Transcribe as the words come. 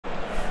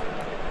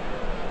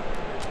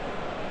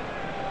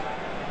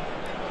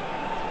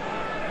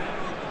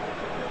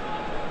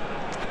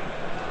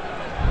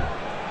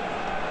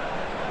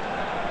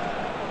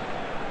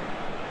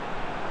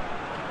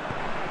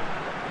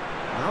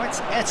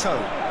Eto'o.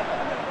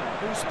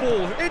 Who's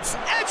ball? It's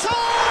Eto'o!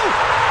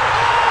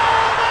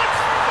 Oh, that's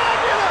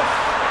fabulous!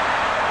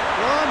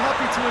 Well, I'm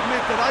happy to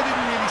admit that I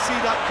didn't really see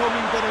that coming,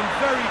 but I'm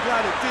very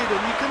glad it did,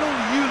 and you can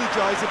only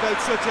eulogise about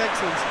such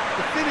excellence.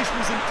 The finish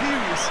was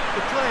imperious,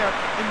 the player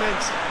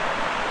immense.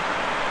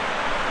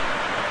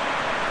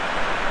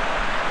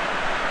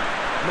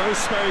 No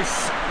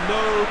space,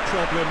 no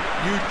problem.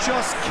 You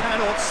just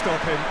cannot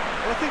stop him.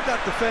 Well, I think that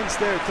defence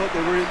there thought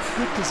they were in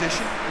good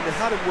position and they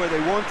had him where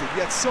they wanted,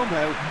 yet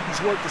somehow he's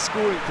worked the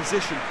scoring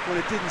position when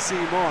it didn't see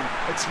him on.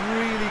 It's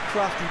really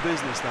crafty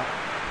business, that.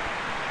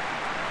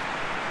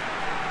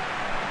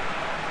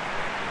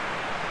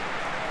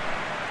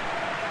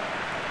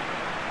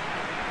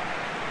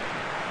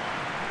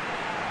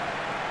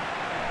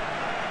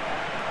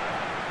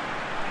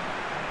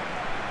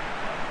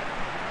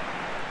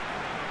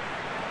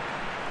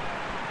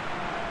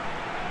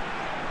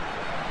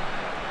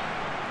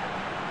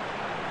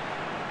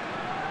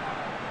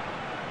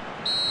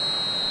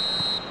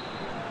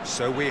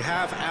 So we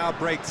have our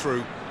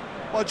breakthrough.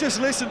 Well, just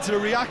listen to the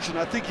reaction.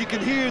 I think you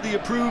can hear the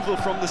approval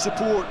from the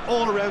support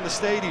all around the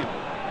stadium.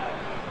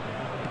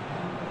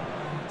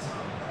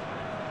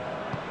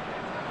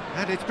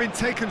 And it's been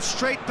taken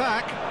straight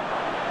back.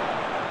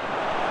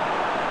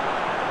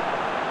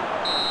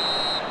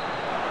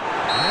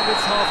 And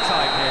it's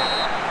half-time here.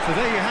 So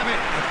there you have it,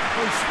 a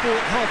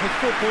close-fought half of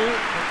football,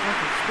 but one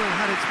that still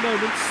had its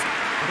moments,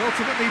 but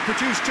ultimately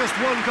produced just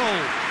one goal.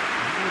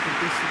 A more than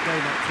decent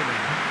game up to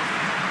now.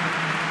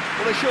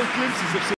 Well, they showed glimpses of